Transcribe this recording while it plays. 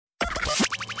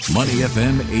Money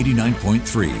FM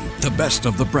 89.3, the best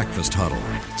of the breakfast huddle.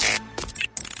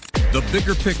 The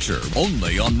bigger picture,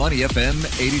 only on Money FM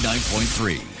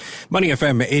 89.3. Money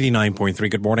FM 89.3.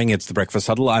 Good morning. It's the Breakfast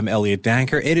Huddle. I'm Elliot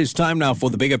Danker. It is time now for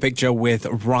the bigger picture with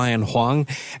Ryan Huang.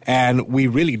 And we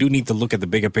really do need to look at the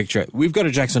bigger picture. We've got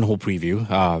a Jackson Hole preview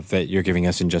that you're giving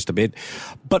us in just a bit.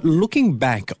 But looking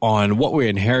back on what we're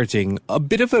inheriting, a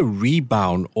bit of a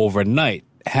rebound overnight.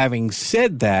 Having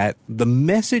said that, the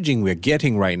messaging we're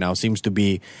getting right now seems to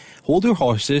be hold your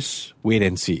horses, wait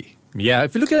and see. Yeah,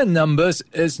 if you look at the numbers,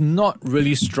 it's not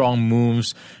really strong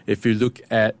moves. If you look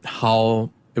at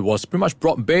how it was pretty much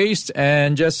broad-based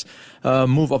and just a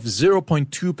move of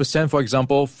 0.2%, for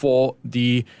example, for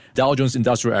the Dow Jones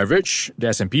Industrial Average. The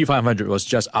S&P 500 was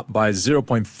just up by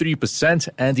 0.3%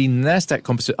 and the Nasdaq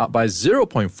Composite up by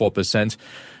 0.4%,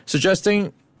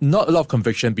 suggesting not a lot of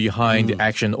conviction behind the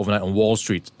action overnight on Wall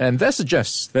Street. And that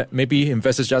suggests that maybe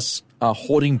investors just are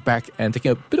holding back and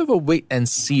taking a bit of a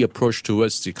wait-and-see approach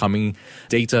towards the coming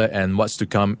data and what's to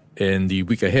come in the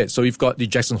week ahead. So we've got the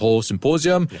Jackson Hole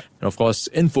Symposium, and of course,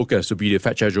 in focus will be the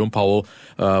Fed Chair Jerome Powell,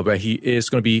 where he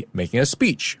is going to be making a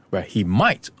speech where he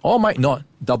might or might not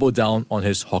double down on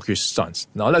his hawkish stance.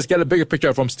 Now let's get a bigger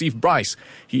picture from Steve Bryce.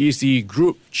 He is the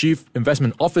Group Chief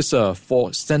Investment Officer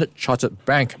for Standard Chartered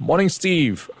Bank. Morning,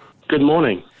 Steve. Good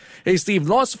morning. Hey, Steve,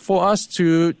 lots for us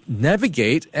to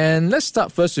navigate. And let's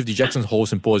start first with the Jackson Hole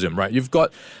Symposium, right? You've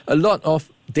got a lot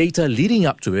of data leading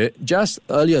up to it. Just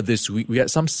earlier this week, we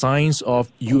had some signs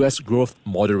of U.S. growth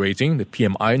moderating, the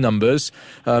PMI numbers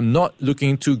not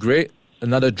looking too great.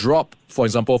 Another drop, for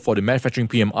example, for the manufacturing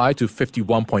PMI to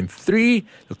 51.3,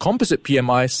 the composite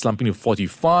PMI slumping to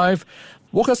 45.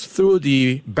 Walk us through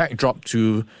the backdrop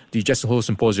to the Jackson Hole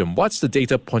Symposium. What's the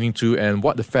data pointing to and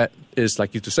what the Fed is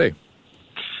likely to say?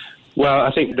 Well,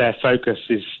 I think their focus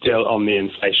is still on the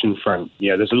inflation front.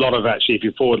 There's a lot of if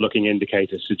your forward-looking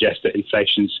indicators suggest that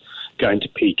inflation's going to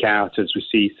peak out as we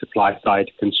see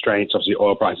supply-side constraints. Obviously,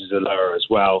 oil prices are lower as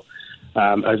well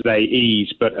as they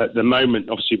ease. But at the moment,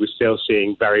 obviously, we're still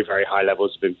seeing very, very high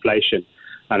levels of inflation.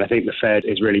 And I think the Fed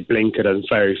is really blinkered and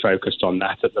very focused on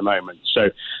that at the moment.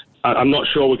 So I'm not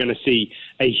sure we're going to see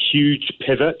a huge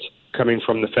pivot coming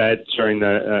from the Fed during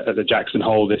the Jackson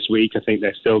Hole this week. I think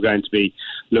they're still going to be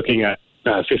looking at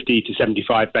 50 to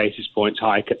 75 basis points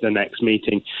hike at the next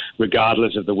meeting,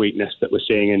 regardless of the weakness that we're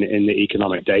seeing in the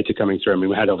economic data coming through. I mean,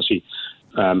 we had obviously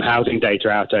housing data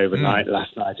out overnight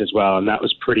last night as well, and that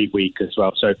was pretty weak as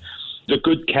well. So the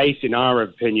good case, in our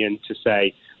opinion, to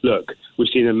say, look, we've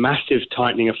seen a massive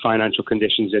tightening of financial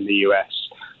conditions in the US.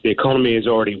 The economy is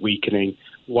already weakening.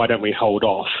 Why don't we hold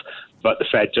off? But the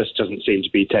Fed just doesn't seem to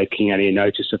be taking any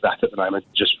notice of that at the moment,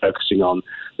 just focusing on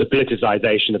the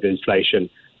politicization of inflation,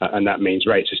 and that means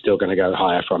rates are still going to go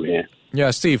higher from here. Yeah,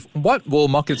 Steve, what will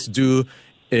markets do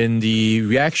in the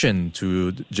reaction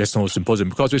to the Jackson Hole Symposium?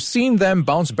 Because we've seen them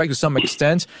bounce back to some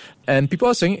extent, and people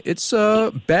are saying it's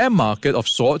a bear market of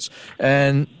sorts,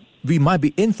 and we might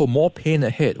be in for more pain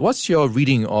ahead. What's your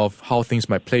reading of how things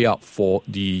might play out for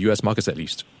the US markets at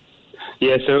least?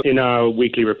 Yeah, so in our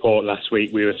weekly report last week,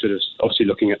 we were sort of obviously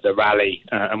looking at the rally,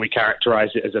 and we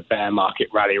characterised it as a bear market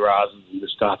rally rather than the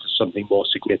start of something more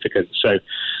significant. So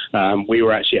we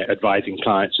were actually advising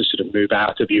clients to sort of move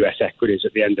out of US equities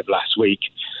at the end of last week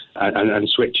and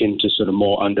switch into sort of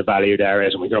more undervalued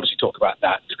areas. And we can obviously talk about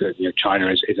that because China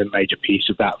is a major piece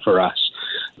of that for us.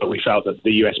 But we felt that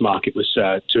the US market was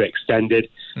too extended,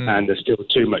 and there's still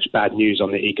too much bad news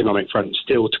on the economic front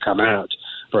still to come out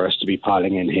for us to be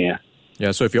piling in here. Yeah,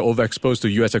 so if you're overexposed to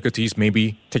US equities,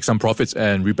 maybe take some profits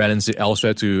and rebalance it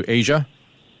elsewhere to Asia?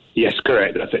 Yes,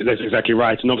 correct. That's exactly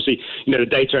right. And obviously, the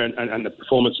data and the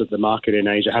performance of the market in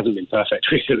Asia hasn't been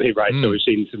perfect recently, right? So we've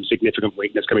seen some significant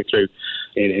weakness coming through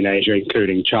in Asia,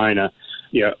 including China.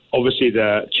 Obviously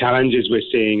the challenges we're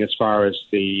seeing as far as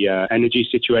the energy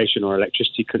situation or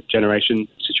electricity generation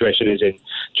situation is in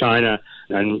China,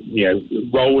 and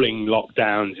rolling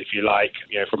lockdowns, if you like,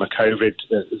 from a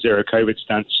zero COVID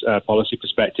stance policy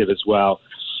perspective as well.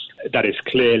 That is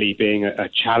clearly being a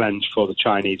challenge for the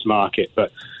Chinese market,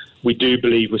 but we do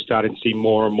believe we're starting to see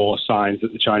more and more signs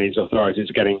that the Chinese authorities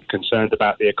are getting concerned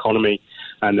about the economy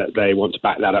and that they want to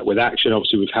back that up with action.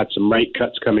 Obviously, we've had some rate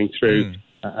cuts coming through,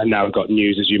 and now we've got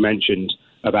news, as you mentioned,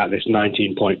 about this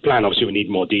 19-point plan. Obviously, we need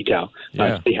more detail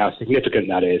to see how significant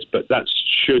that is, but that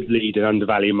should lead an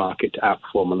undervalued market to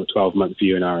outperform on the 12-month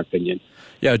view, in our opinion.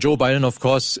 Yeah, Joe Biden, of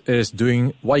course, is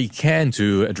doing what he can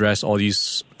to address all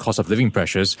these cost of living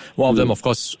pressures. One of them, of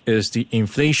course, is the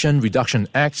Inflation Reduction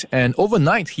Act. And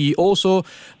overnight, he also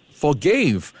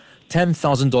forgave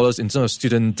 $10,000 in terms of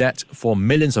student debt for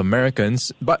millions of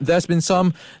Americans. But there's been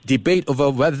some debate over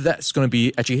whether that's going to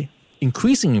be actually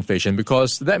increasing inflation,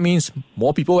 because that means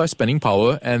more people have spending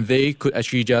power and they could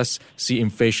actually just see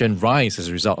inflation rise as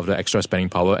a result of the extra spending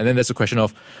power. And then there's a question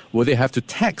of, will they have to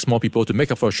tax more people to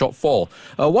make up for a shortfall?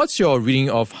 What's your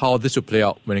reading of how this will play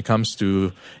out when it comes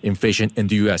to inflation in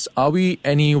the US? Are we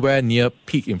anywhere near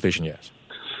peak inflation yet?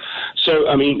 So,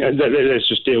 I mean, let's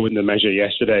just deal with the measure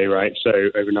yesterday, right?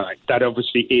 So overnight, that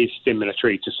obviously is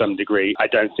stimulatory to some degree. I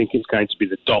don't think it's going to be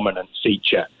the dominant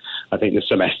feature. I think there's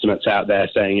some estimates out there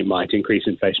saying it might increase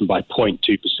inflation by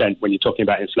 0.2%. When you're talking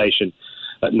about inflation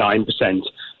at 9%,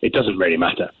 it doesn't really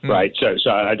matter, right? So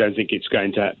I don't think it's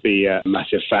going to be a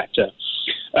massive factor.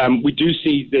 We do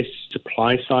see this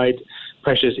supply side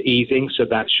pressures easing, so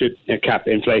that should cap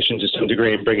inflation to some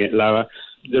degree and bring it lower.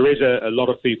 There is a lot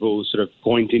of people sort of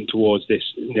pointing towards this,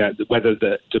 whether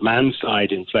the demand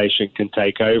side inflation can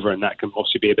take over, and that can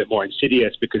also be a bit more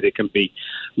insidious because it can be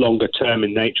longer term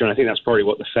in nature. And I think that's probably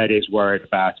what the Fed is worried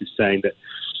about, is saying that,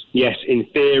 yes, in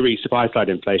theory, supply side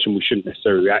inflation we shouldn't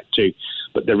necessarily react to,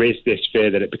 but there is this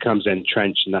fear that it becomes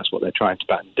entrenched, and that's what they're trying to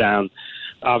batten down.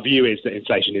 Our view is that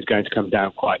inflation is going to come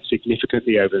down quite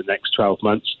significantly over the next 12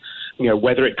 months.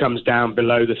 Whether it comes down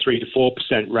below the 3 to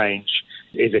 4% range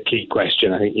is a key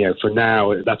question. I think, for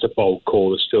now, that's a bold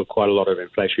call. There's still quite a lot of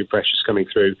inflationary pressures coming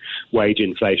through, wage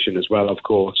inflation as well, of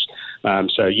course.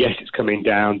 So, yes, it's coming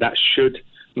down. That should,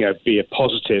 be a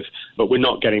positive, but we're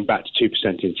not getting back to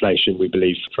 2% inflation, we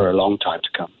believe, for a long time to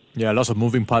come. Yeah, lots of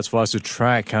moving parts for us to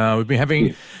track. We've been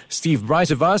having Steve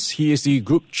Bryce with us. He is the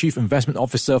Group Chief Investment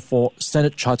Officer for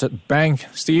Standard Chartered Bank.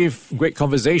 Steve, great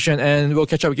conversation, and we'll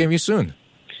catch up again with you soon.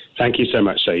 Thank you so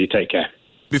much, sir. You take care.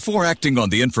 Before acting on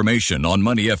the information on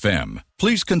Money FM,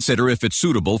 please consider if it's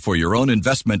suitable for your own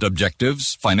investment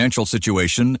objectives, financial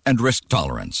situation, and risk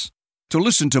tolerance. To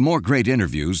listen to more great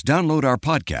interviews, download our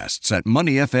podcasts at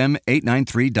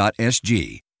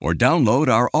moneyfm893.sg or download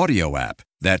our audio app.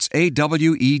 That's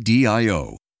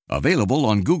AWEDIO. Available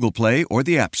on Google Play or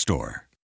the App Store.